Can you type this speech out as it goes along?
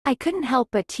I couldn't help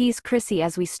but tease Chrissy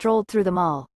as we strolled through the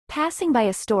mall, passing by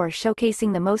a store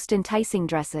showcasing the most enticing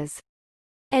dresses.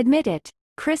 Admit it,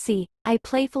 Chrissy, I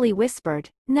playfully whispered,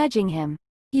 nudging him.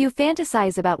 You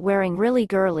fantasize about wearing really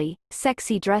girly,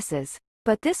 sexy dresses,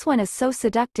 but this one is so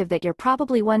seductive that you're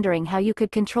probably wondering how you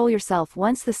could control yourself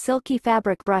once the silky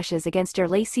fabric brushes against your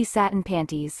lacy satin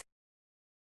panties.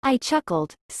 I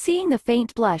chuckled, seeing the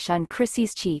faint blush on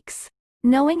Chrissy's cheeks.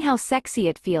 Knowing how sexy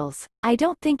it feels, I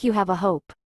don't think you have a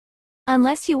hope.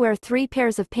 Unless you wear 3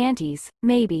 pairs of panties,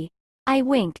 maybe. I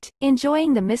winked,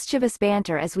 enjoying the mischievous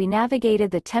banter as we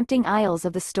navigated the tempting aisles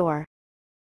of the store.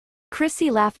 Chrissy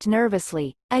laughed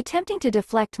nervously, attempting to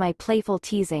deflect my playful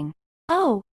teasing.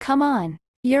 Oh, come on.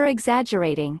 You're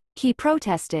exaggerating, he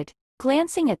protested,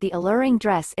 glancing at the alluring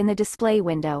dress in the display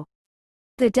window.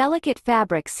 The delicate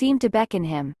fabric seemed to beckon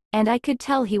him, and I could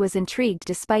tell he was intrigued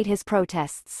despite his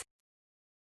protests.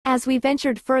 As we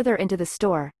ventured further into the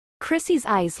store, Chrissy's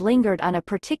eyes lingered on a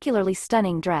particularly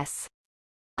stunning dress.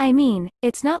 I mean,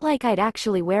 it's not like I'd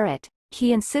actually wear it,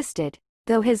 he insisted,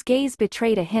 though his gaze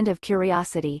betrayed a hint of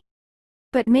curiosity.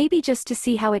 But maybe just to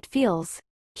see how it feels,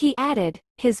 he added,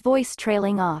 his voice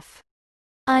trailing off.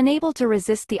 Unable to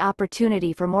resist the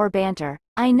opportunity for more banter,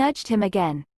 I nudged him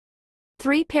again.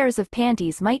 3 pairs of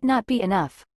panties might not be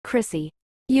enough, Chrissy.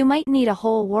 You might need a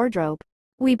whole wardrobe.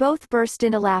 We both burst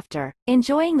into laughter,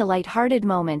 enjoying the light-hearted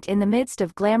moment in the midst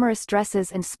of glamorous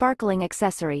dresses and sparkling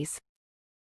accessories.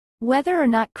 Whether or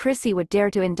not Chrissy would dare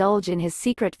to indulge in his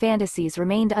secret fantasies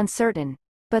remained uncertain,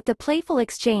 but the playful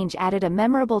exchange added a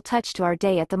memorable touch to our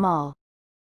day at the mall.